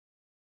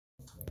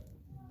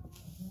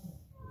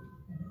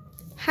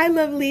Hi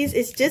lovelies,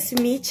 it's just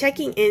me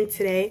checking in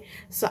today.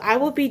 So I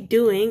will be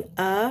doing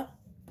a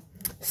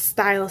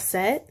style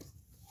set.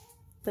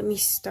 Let me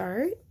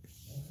start.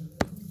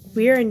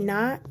 We are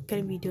not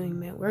going to be doing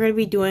men. We're going to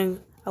be doing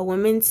a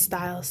women's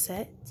style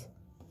set.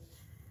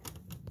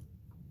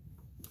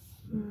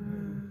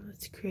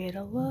 Let's create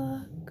a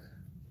look.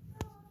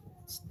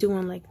 Let's do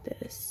one like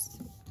this.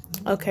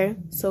 Okay,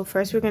 so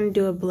first we're going to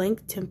do a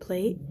blank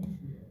template.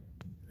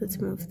 Let's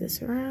move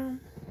this around.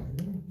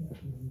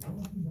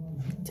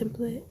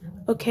 Template.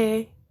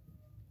 Okay.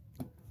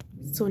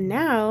 So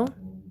now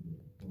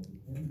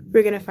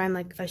we're going to find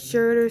like a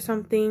shirt or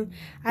something.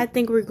 I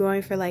think we're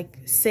going for like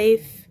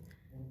safe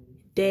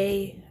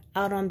day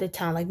out on the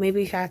town. Like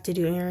maybe if I have to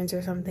do errands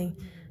or something.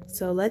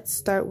 So let's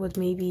start with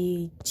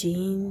maybe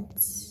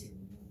jeans.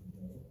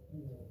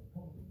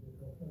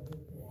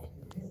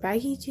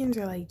 Baggy jeans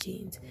or like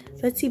jeans?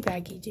 Let's see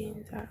baggy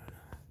jeans. I don't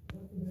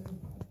know.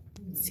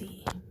 Let's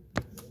see.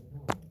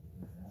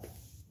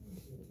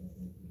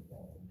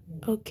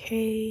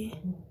 Okay.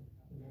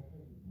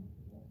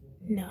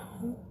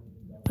 No.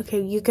 Okay,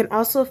 you can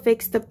also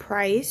fix the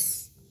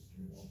price.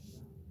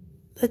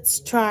 Let's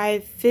try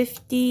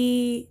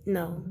 50.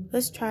 No,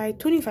 let's try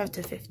 25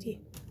 to 50.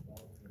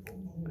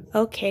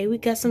 Okay, we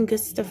got some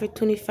good stuff for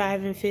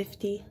 25 and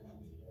 50.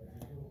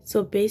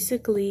 So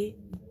basically,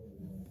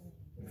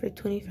 for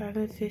 25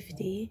 and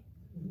 50.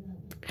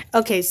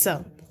 Okay,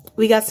 so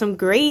we got some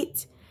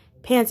great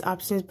pants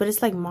options, but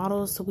it's like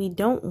models, so we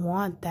don't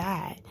want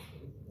that.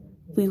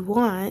 We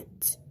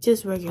want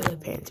just regular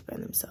pants by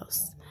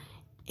themselves.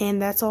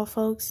 And that's all,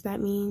 folks. That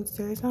means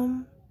there's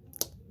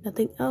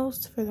nothing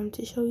else for them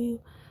to show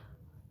you.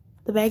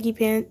 The baggy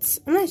pants.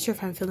 I'm not sure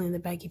if I'm feeling the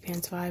baggy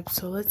pants vibe,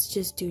 so let's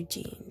just do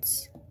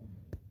jeans.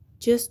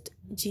 Just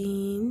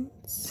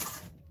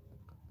jeans.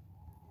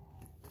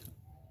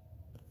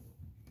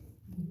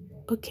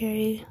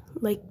 Okay,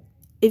 like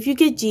if you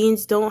get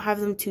jeans, don't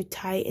have them too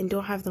tight and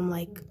don't have them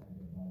like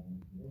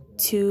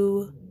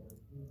too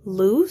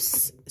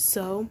loose.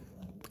 So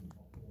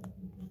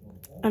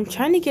I'm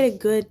trying to get a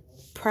good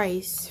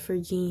price for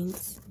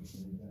jeans.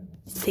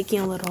 It's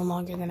taking a little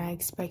longer than I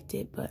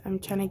expected, but I'm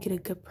trying to get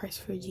a good price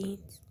for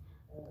jeans.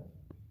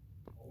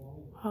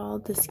 All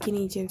the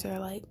skinny jeans are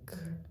like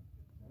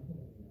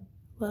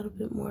a little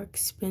bit more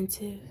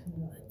expensive.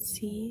 Let's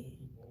see.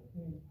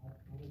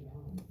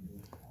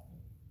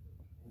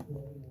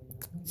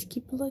 Let's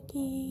keep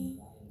looking.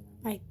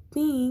 I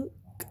think,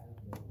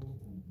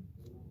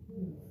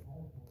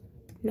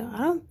 no, I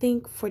don't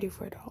think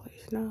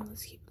 $44. No,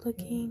 let's keep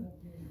looking.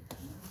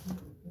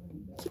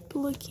 Keep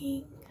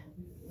looking.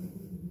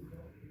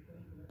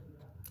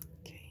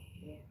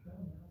 Okay.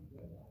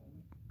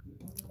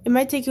 It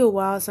might take you a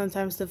while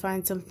sometimes to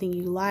find something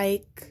you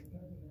like.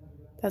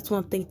 That's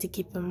one thing to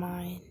keep in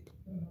mind.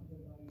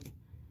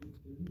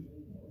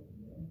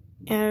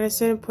 And at a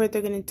certain point,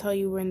 they're going to tell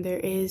you when there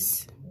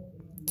is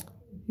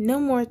no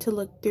more to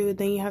look through.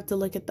 Then you have to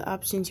look at the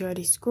options you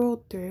already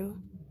scrolled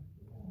through.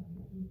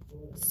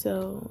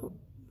 So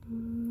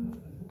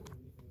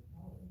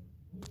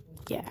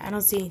yeah, I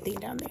don't see anything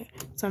down there.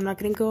 So I'm not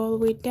going to go all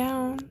the way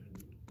down.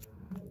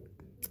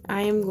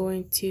 I am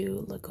going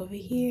to look over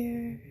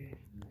here.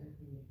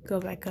 Go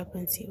back up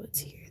and see what's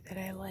here that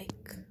I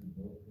like.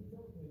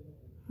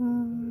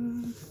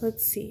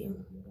 Let's see.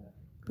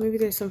 Maybe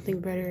there's something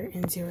better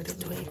in 0 to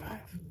 25.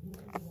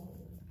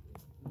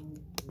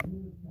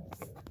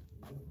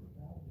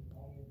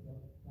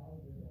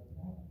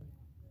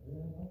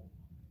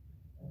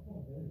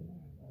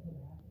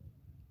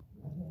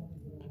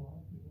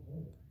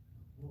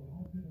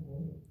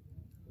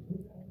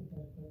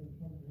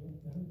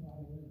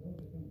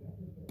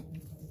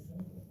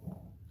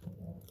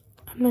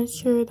 I'm not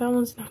sure. That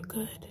one's not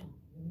good.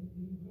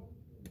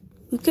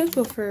 We could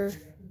go for...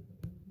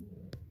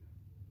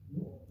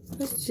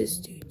 Let's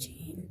just do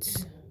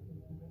jeans.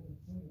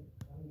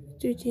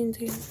 Do jeans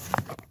again.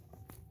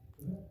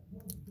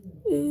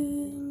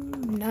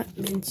 Not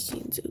men's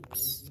jeans.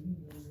 Oops.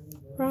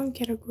 Wrong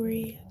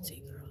category. I'd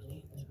say girl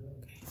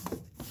jeans.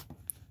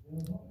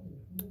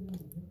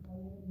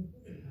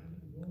 Okay.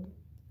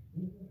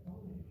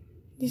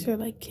 These are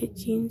like kid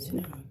jeans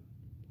now.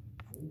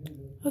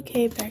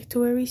 Okay, back to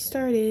where we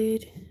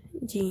started.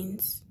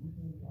 Jeans.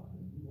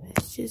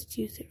 Let's just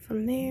use it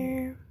from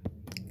there.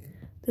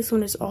 This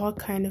one is all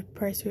kind of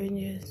price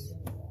ranges.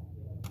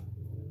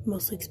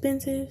 Most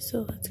expensive,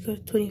 so let's go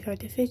 25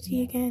 to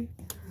 50 again.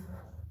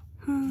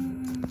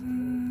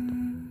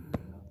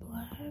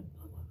 Black.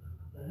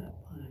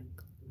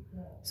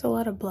 So a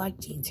lot of black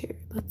jeans here.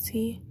 Let's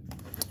see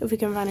if we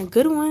can find a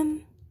good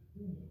one.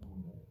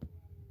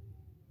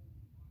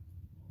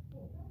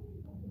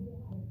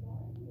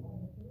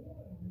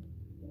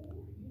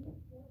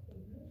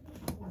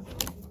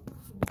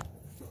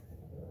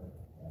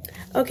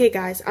 Okay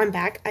guys, I'm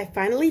back. I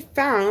finally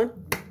found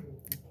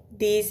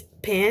these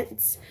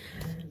pants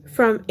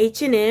from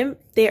H&M.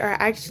 They are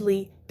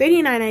actually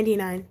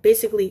 $39.99,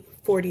 basically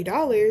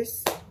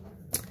 $40.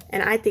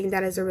 And I think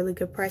that is a really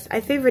good price. I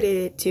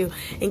favorited it too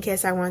in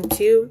case I want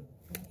to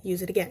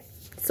use it again.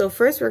 So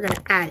first we're going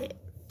to add it.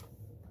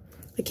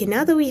 Okay,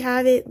 now that we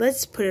have it,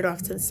 let's put it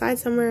off to the side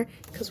somewhere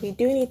because we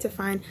do need to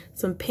find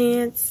some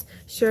pants,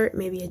 shirt,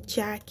 maybe a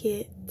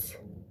jacket,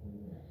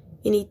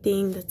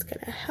 anything that's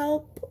gonna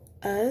help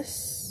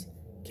us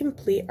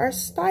complete our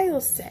style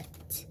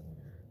set.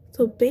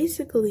 So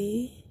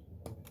basically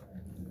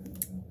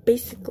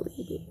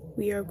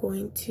we are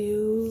going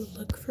to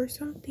look for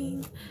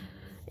something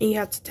and you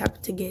have to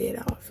tap to get it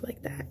off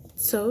like that.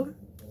 So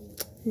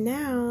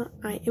now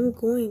I am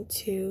going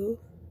to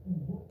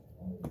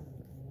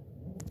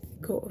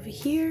go over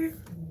here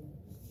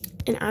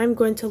and I'm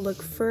going to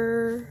look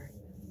for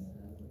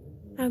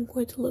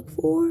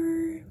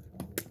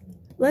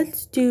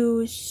let's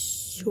do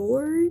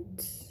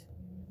shorts.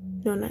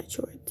 No, not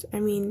shorts. I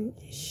mean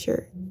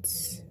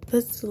shirts.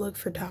 Let's look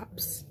for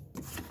tops.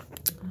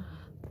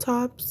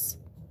 Tops.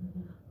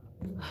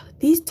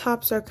 These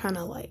tops are kind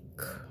of like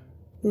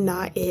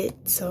not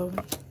it. So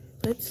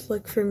let's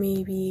look for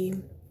maybe,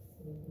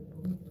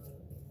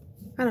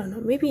 I don't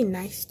know, maybe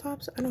nice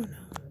tops. I don't know.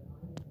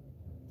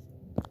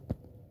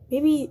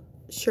 Maybe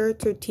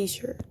shirts or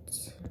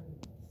t-shirts.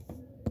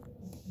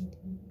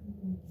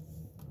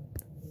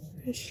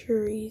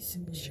 Shirts.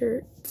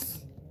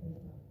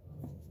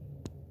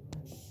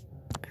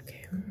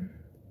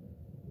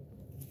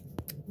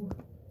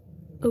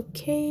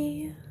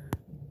 Okay.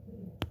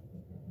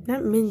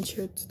 Not men's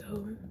shirts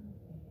though.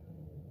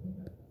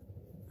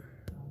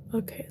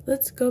 Okay,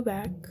 let's go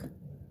back.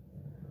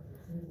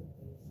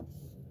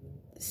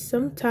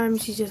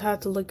 Sometimes you just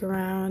have to look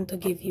around to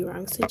give you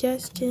wrong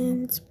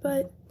suggestions,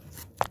 but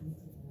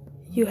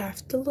you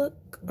have to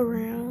look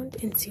around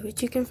and see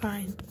what you can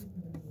find.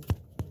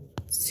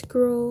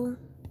 Scroll.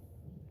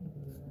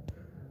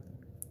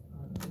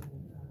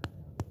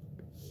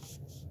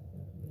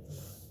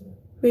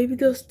 Maybe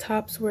those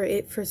tops were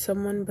it for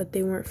someone, but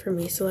they weren't for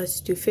me. So let's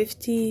do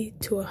 50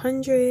 to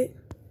 100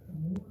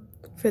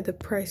 for the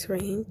price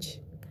range.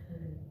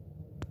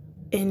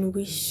 And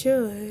we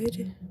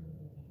should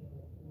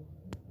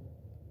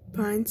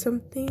find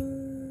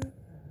something.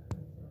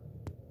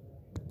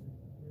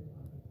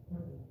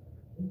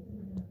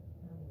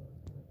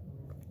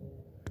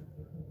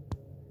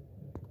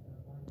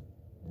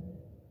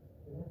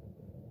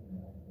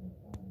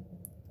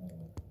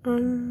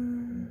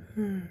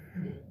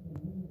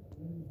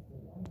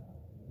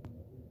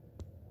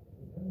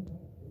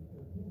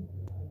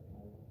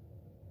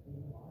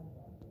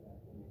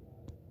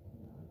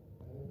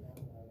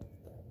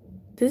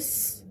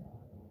 This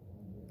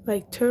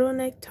like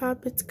turtleneck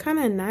top, it's kind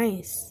of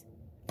nice.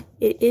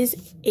 It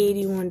is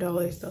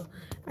 $81 though.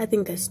 I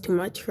think that's too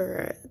much for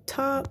a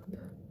top.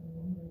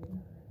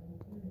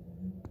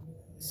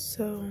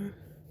 So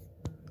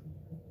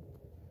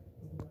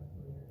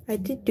I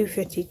did do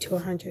 50 to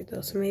 100 though,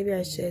 so maybe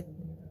I should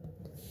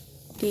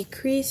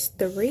decrease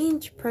the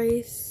range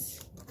price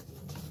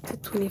to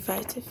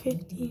 25 to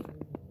 50.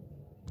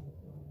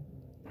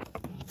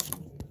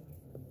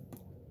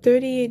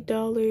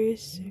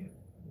 $38.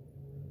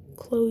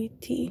 Chloe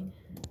T.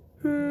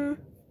 That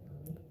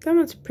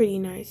one's pretty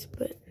nice,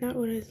 but not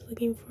what I was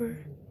looking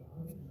for.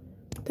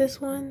 This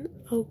one,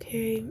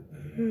 okay.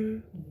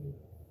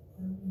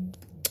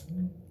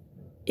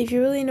 If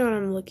you really know what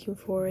I'm looking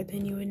for,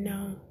 then you would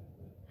know.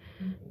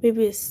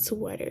 Maybe a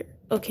sweater.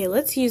 Okay,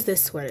 let's use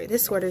this sweater.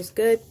 This sweater is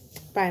good,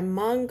 by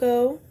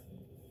Mongo.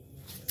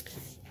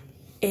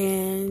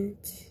 And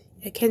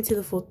I can't see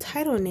the full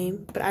title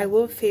name, but I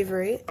will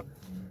favorite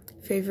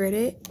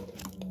it.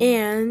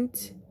 And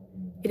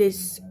it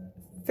is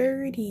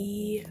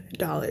 $30,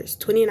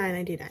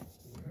 $29.99.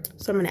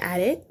 So I'm gonna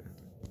add it.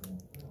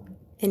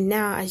 And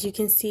now, as you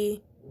can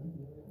see,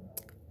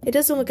 it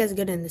doesn't look as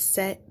good in the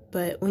set,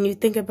 but when you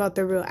think about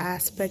the real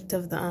aspect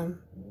of the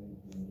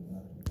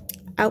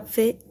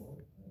outfit,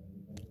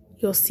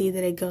 you'll see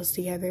that it goes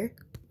together.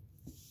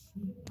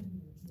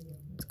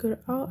 Let's go to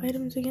all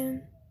items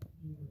again.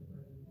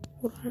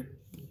 Hold on.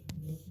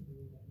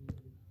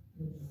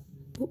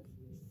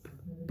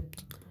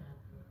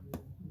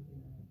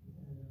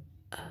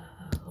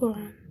 Hold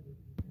on.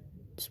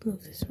 Let's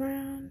move this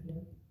around.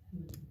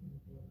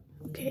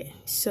 Okay,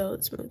 so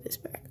let's move this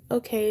back.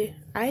 Okay,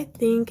 I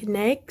think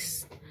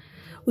next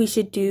we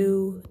should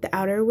do the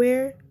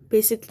outerwear.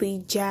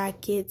 Basically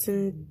jackets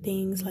and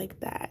things like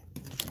that.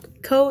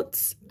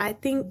 Coats. I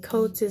think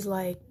coats is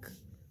like,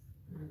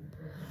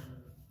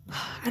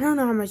 I don't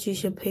know how much you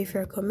should pay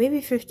for a coat.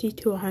 Maybe 50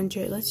 to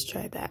 100. Let's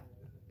try that.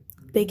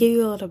 They give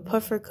you a lot of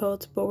puffer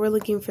coats, but we're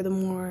looking for the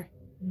more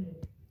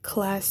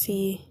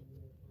classy,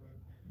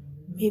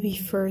 maybe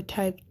fur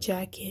type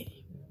jacket.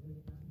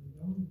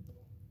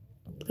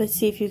 Let's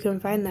see if you can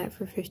find that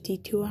for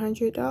 $50 to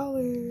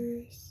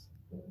 $100.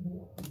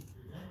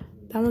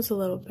 That one's a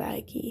little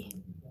baggy.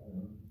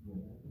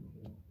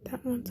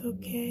 That one's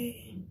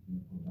okay.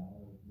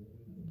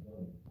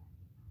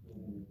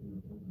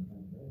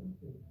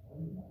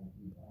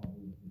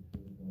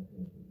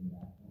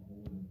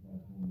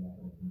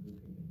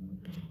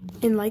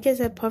 And like I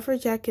said, puffer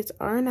jackets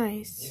are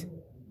nice.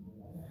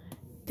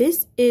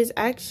 This is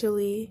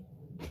actually,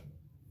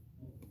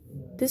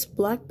 this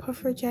black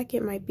puffer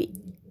jacket might be,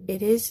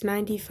 it is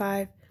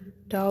 $95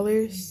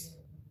 It's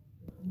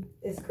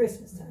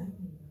Christmas time.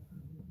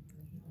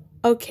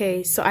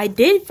 Okay, so I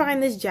did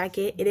find this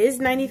jacket. It is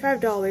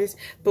 $95,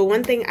 but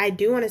one thing I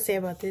do want to say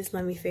about this,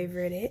 let me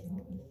favorite it.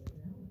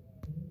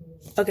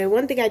 Okay,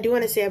 one thing I do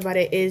want to say about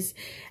it is,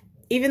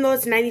 even though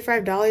it's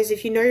 $95,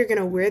 if you know you're going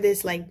to wear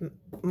this like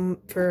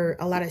for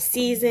a lot of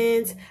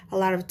seasons, a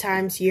lot of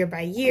times year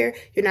by year,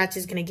 you're not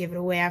just going to give it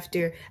away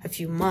after a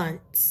few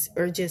months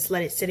or just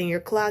let it sit in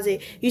your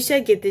closet. You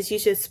should get this. You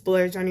should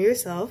splurge on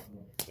yourself.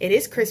 It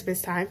is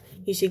Christmas time.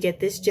 You should get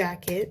this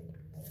jacket.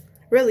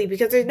 Really,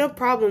 because there's no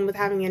problem with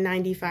having a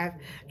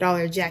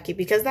 $95 jacket,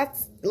 because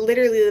that's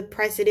literally the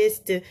price it is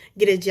to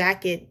get a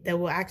jacket that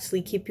will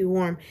actually keep you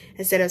warm,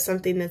 instead of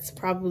something that's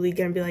probably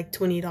going to be like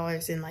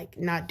 $20 and like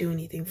not do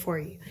anything for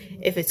you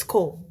if it's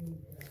cold.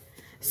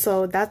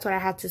 So that's what I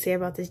have to say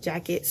about this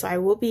jacket. So I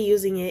will be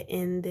using it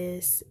in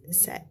this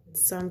set.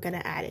 So I'm going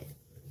to add it.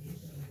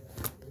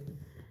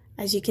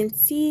 As you can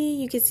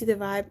see the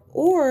vibe.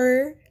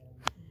 Or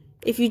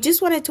if you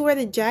just wanted to wear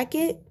the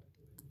jacket,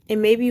 and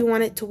maybe you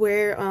wanted to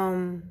wear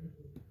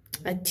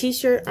a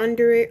t-shirt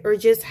under it, or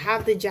just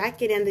have the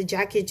jacket and the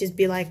jacket just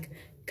be like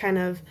kind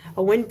of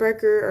a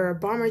windbreaker or a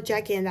bomber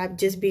jacket, and that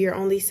just be your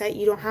only set,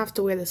 you don't have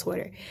to wear the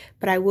sweater.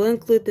 But I will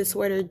include the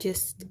sweater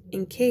just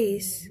in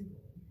case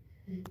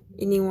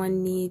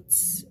anyone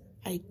needs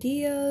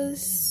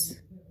ideas.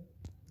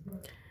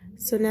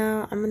 So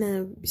now I'm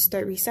gonna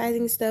start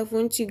resizing stuff.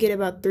 Once you get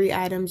about 3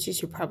 items, you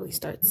should probably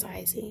start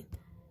sizing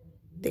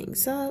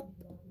things up.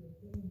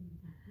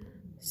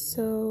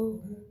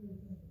 So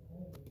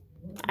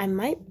I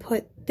might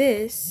put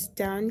this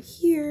down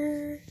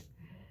here,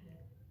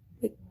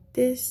 make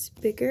this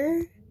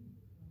bigger,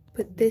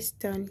 put this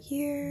down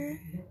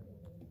here.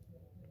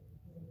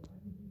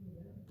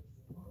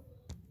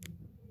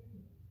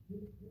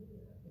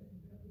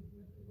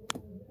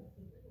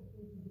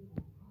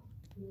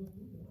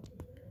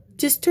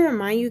 Just to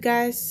remind you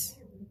guys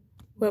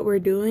what we're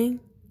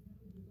doing,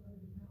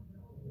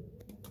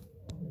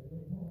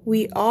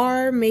 we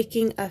are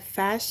making a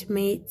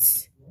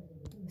Fashmates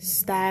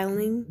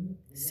styling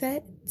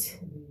set.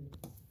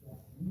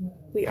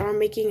 We are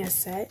making a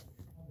set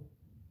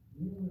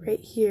right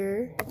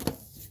here.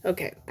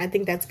 Okay, I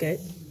think that's good.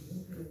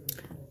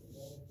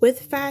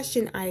 With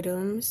fashion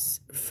items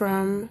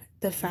from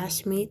the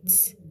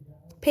Fashmates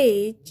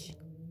page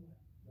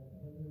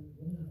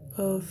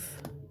of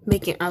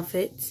making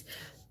outfits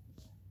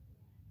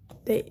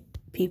that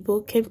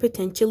people can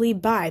potentially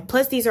buy.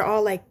 Plus, these are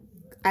all like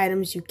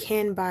items you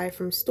can buy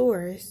from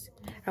stores.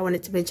 I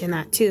wanted to mention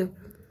that too.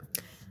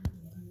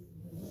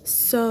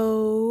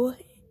 So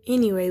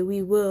anyway,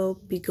 we will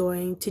be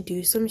going to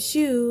do some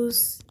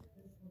shoes.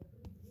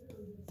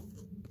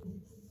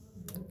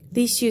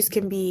 These shoes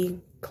can be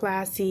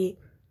classy.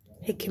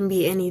 It can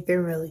be anything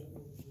really.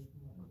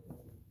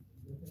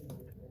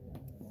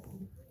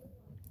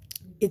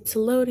 It's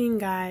loading,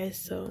 guys.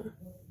 So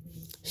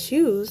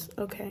shoes,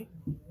 okay.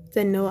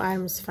 Then no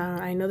items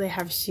found. I know they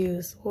have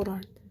shoes. Hold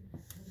on.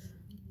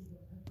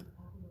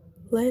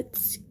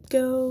 Let's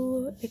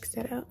go X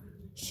that out.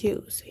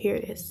 Shoes. Here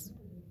it is.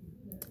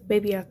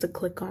 Maybe you have to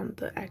click on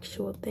the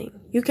actual thing.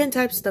 You can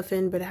type stuff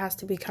in, but it has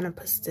to be kind of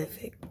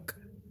specific.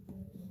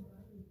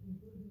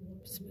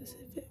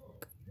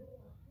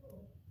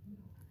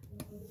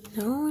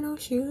 No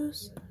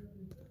shoes.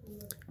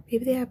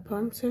 Maybe they have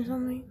bumps or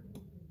something.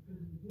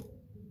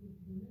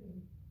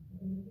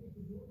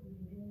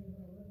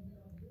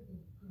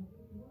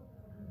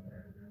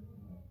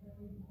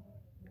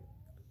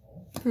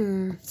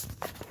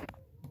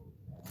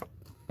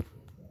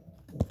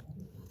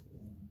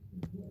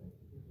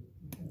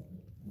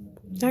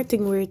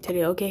 Acting weird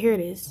today. Okay, here it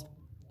is.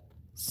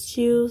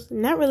 Shoes.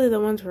 Not really the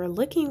ones we're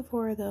looking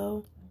for,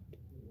 though.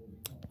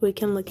 We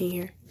can look in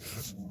here.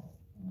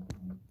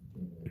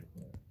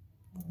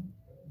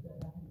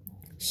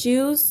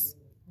 Shoes.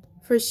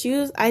 For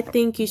shoes, I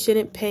think you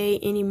shouldn't pay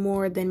any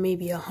more than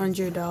maybe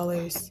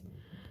 $100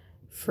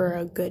 for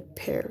a good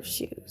pair of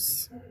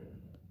shoes.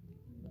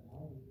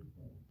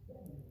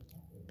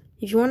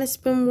 If you want to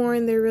spend more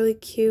and they're really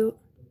cute,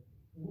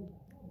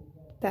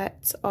 that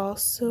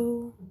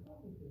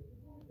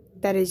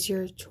is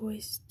your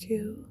choice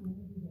too.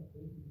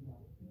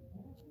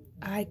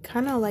 I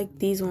kind of like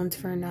these ones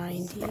for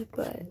 $90,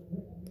 but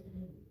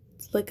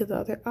let's look at the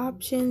other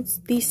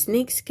options. These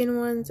snakeskin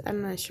ones,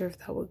 I'm not sure if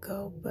that would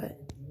go,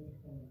 but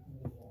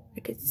I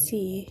could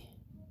see.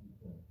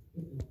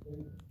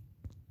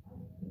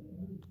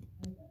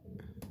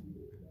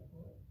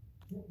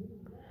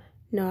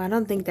 No, I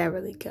don't think that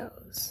really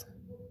goes.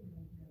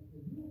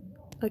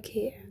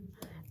 Okay,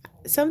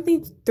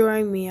 something's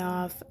throwing me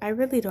off. I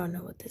really don't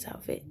know what this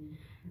outfit.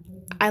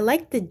 I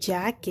like the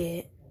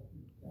jacket,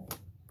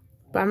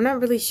 but I'm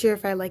not really sure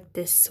if I like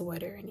this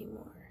sweater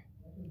anymore.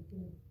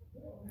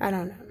 I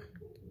don't know.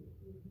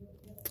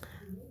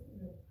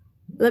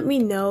 Let me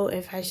know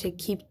if I should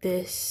keep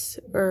this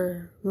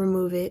or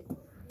remove it.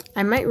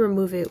 I might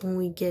remove it when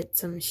we get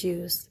some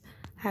shoes.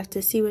 I have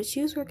to see what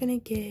shoes we're gonna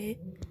get.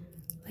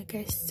 Like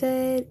I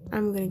said,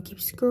 I'm gonna keep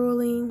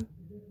scrolling.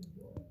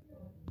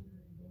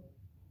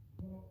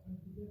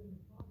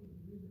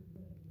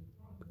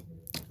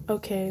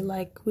 Okay,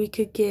 like we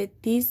could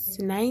get these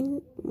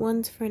 9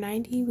 ones for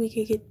 90. We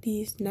could get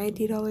these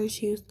 $90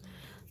 shoes.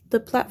 The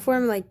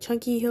platform like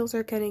chunky heels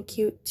are kind of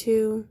cute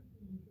too.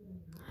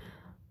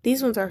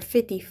 These ones are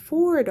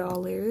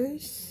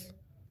 $54.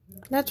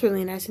 That's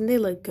really nice and they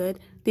look good.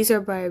 These are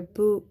by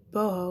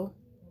Boho.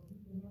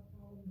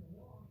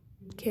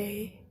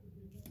 Okay.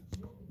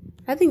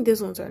 I think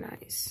these ones are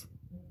nice.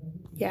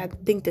 Yeah, I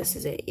think this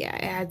is it. Yeah,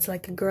 it adds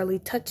like a girly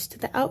touch to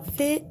the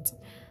outfit.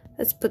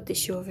 Let's put this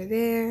shoe over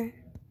there.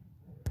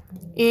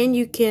 And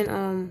you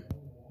can,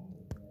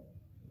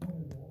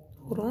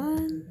 hold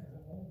on.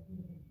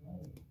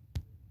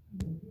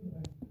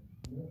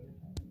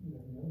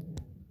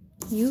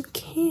 You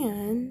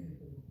can,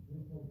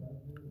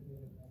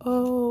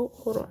 oh,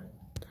 hold on.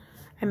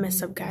 I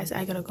messed up, guys.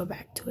 I gotta go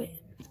back to it.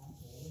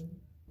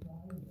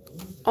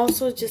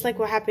 Also, just like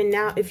what happened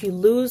now, if you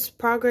lose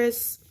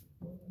progress,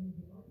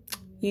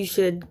 you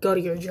should go to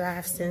your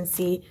drafts and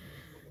see.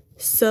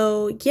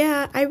 So,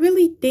 yeah, I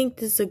really think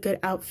this is a good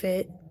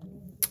outfit.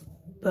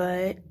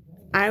 But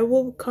I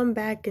will come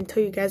back and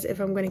tell you guys if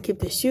I'm going to keep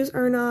the shoes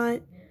or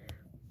not.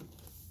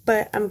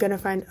 But I'm going to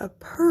find a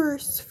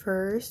purse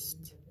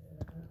first.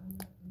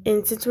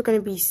 And since we're going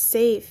to be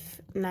safe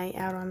night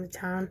out on the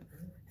town,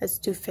 let's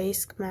do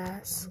face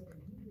mask.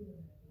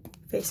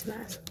 Face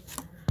mask.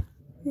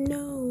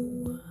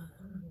 No.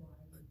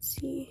 Let's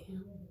see.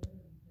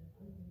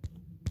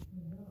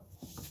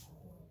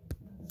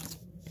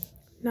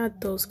 Not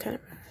those kind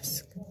of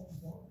masks.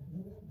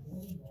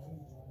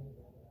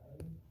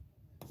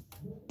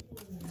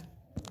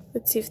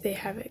 Let's see if they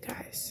have it,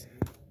 guys.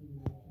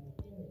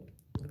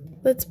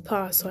 Let's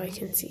pause so I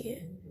can see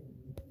it.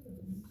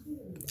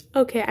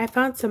 Okay, I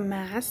found some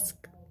masks.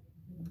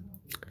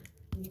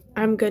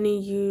 I'm gonna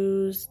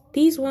use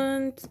these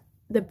ones.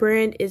 The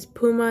brand is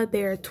Puma.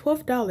 They are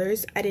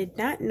 $12. I did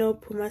not know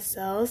Puma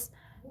sells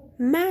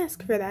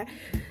masks for that.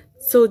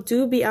 So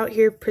do be out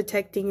here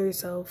protecting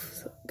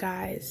yourself,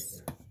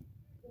 guys.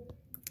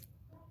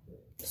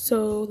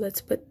 So let's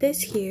put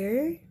this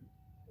here.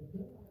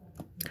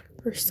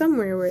 Or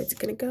somewhere where it's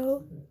gonna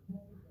go.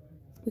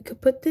 We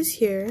could put this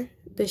here,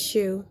 the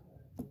shoe,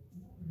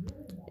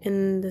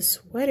 and the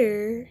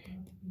sweater.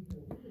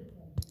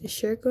 The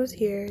shirt goes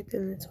here,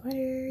 then the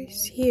sweater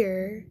is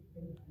here.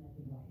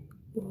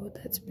 Oh,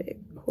 that's big.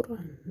 Hold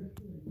on.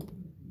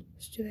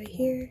 Let's do that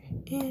here,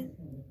 and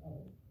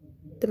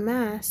the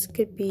mask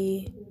could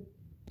be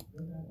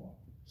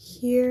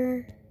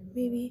here,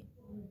 maybe.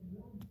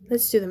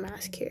 Let's do the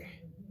mask here,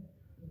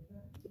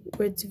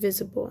 where it's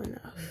visible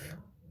enough.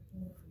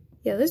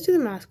 Yeah, let's do the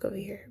mask over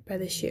here by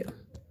the shoe.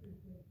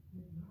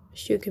 The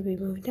shoe could be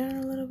moved down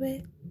a little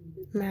bit.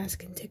 Mask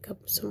can take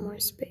up some more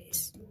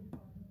space.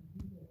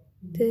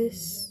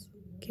 This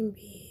can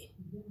be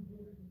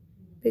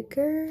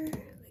bigger,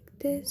 like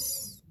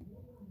this.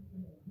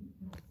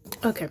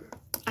 Okay,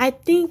 I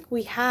think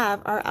we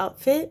have our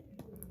outfit.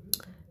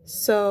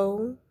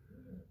 So,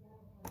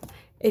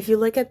 if you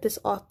look at this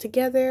all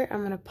together,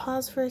 I'm gonna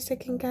pause for a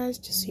second, guys,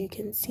 just so you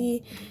can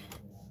see.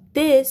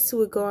 This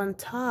would go on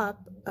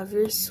top of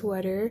your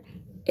sweater.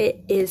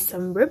 It is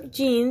some ripped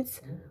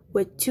jeans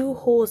with 2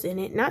 holes in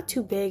it, not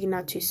too big,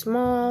 not too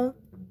small.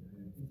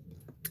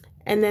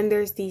 And then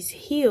there's these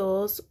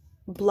heels,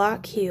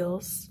 block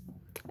heels.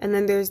 And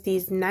then there's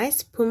these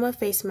nice Puma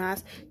face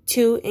masks,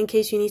 2 in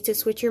case you need to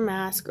switch your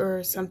mask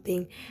or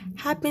something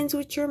happens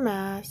with your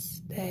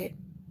mask that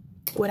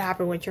would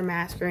happen with your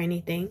mask or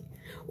anything.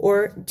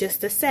 Or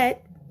just a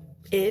set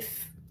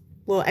if,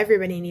 well,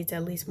 everybody needs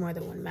at least more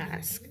than 1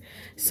 mask.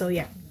 So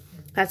yeah,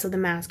 that's what the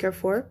masks are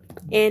for.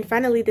 And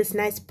finally, this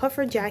nice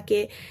puffer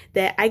jacket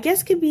that I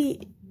guess could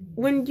be,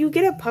 when you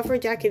get a puffer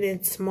jacket and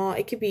it's small,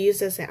 it could be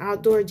used as an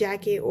outdoor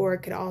jacket, or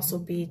it could also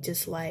be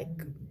just like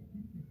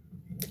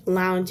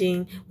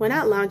lounging. Well,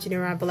 not lounging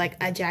around, but like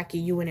a jacket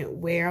you wouldn't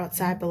wear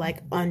outside, but like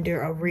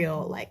under a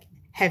real like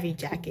heavy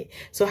jacket.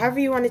 So however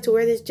you wanted to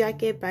wear this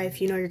jacket, but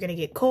if you know you're gonna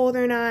get cold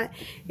or not,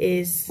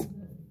 is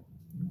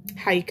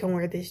how you can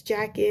wear this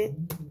jacket.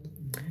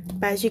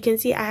 But as you can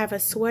see, I have a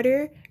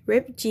sweater,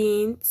 ripped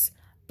jeans,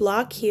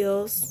 block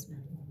heels,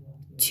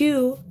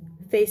 2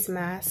 face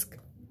masks,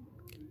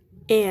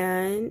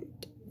 and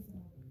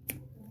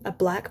a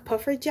black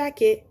puffer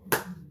jacket.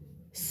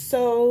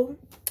 So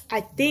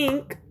I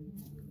think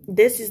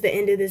this is the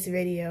end of this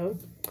video.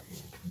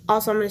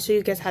 Also, I'm going to show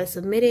you guys how to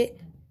submit it.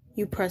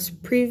 You press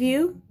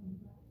preview,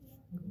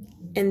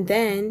 and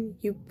then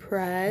you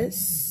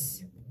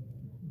press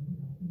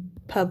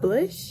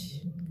publish.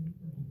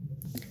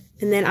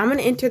 And then I'm going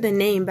to enter the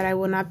name, but I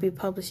will not be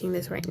publishing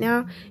this right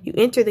now. You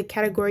enter the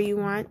category you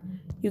want.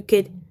 You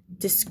could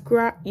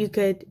describe, you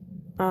could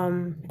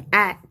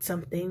add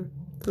something,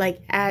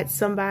 like add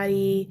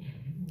somebody,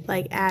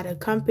 like add a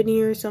company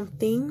or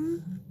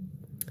something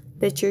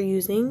that you're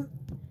using.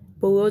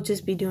 But we'll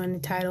just be doing the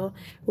title.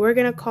 We're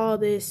going to call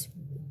this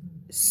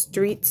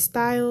street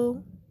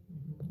style.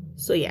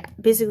 So yeah,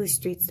 basically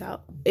street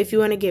style. If you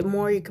want to get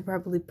more, you could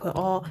probably put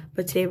all,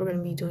 but today we're going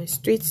to be doing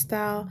street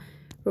style.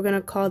 We're going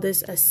to call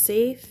this a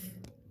safe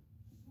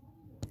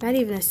Not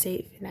even a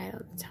safe night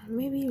on the town.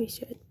 Maybe we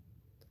should.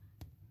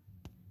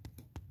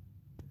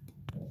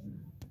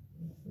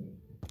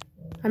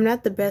 I'm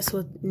not the best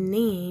with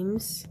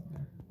names.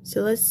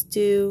 So let's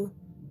do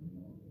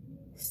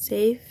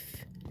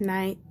safe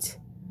night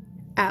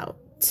out.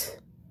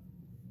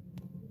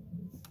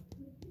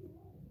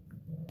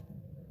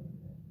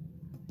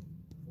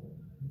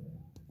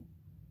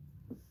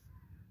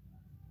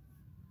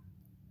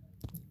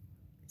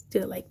 Do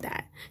it like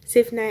that.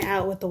 Safe night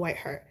out with the white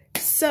heart.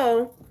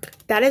 So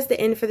that is the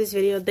end for this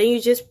video. Then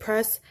you just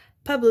press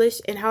publish,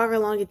 and however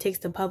long it takes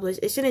to publish,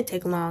 it shouldn't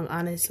take long,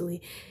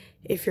 honestly.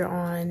 If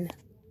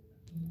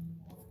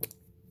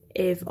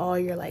all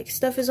your like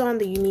stuff is on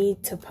that you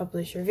need to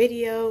publish your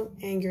video,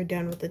 and you're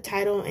done with the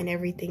title and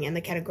everything in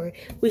the category.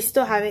 We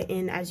still have it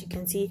in, as you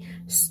can see,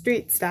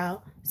 street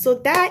style. So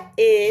that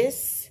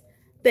is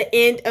the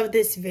end of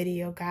this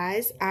video,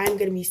 guys. I'm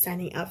gonna be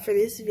signing up for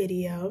this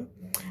video.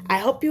 I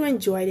hope you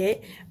enjoyed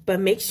it, but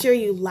make sure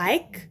you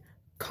like,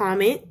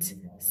 comment,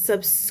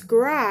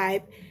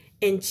 subscribe,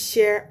 and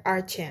share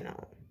our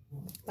channel.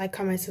 Like,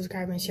 comment,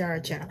 subscribe, and share our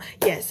channel.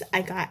 Yes,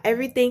 I got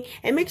everything.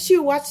 And make sure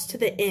you watch to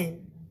the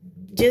end,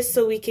 just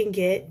so we can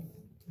get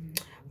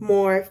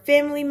more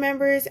family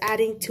members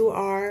adding to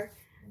our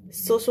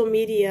social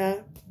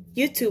media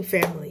YouTube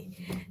family.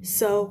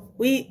 So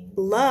we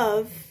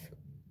love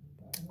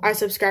our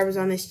subscribers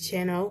on this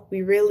channel.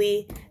 We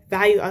really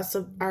value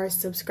our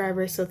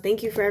subscribers. So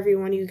thank you for every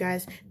one of you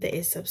guys that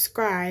is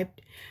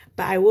subscribed.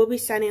 But I will be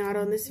signing out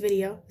on this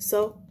video.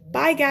 So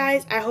bye,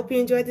 guys. I hope you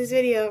enjoyed this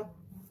video.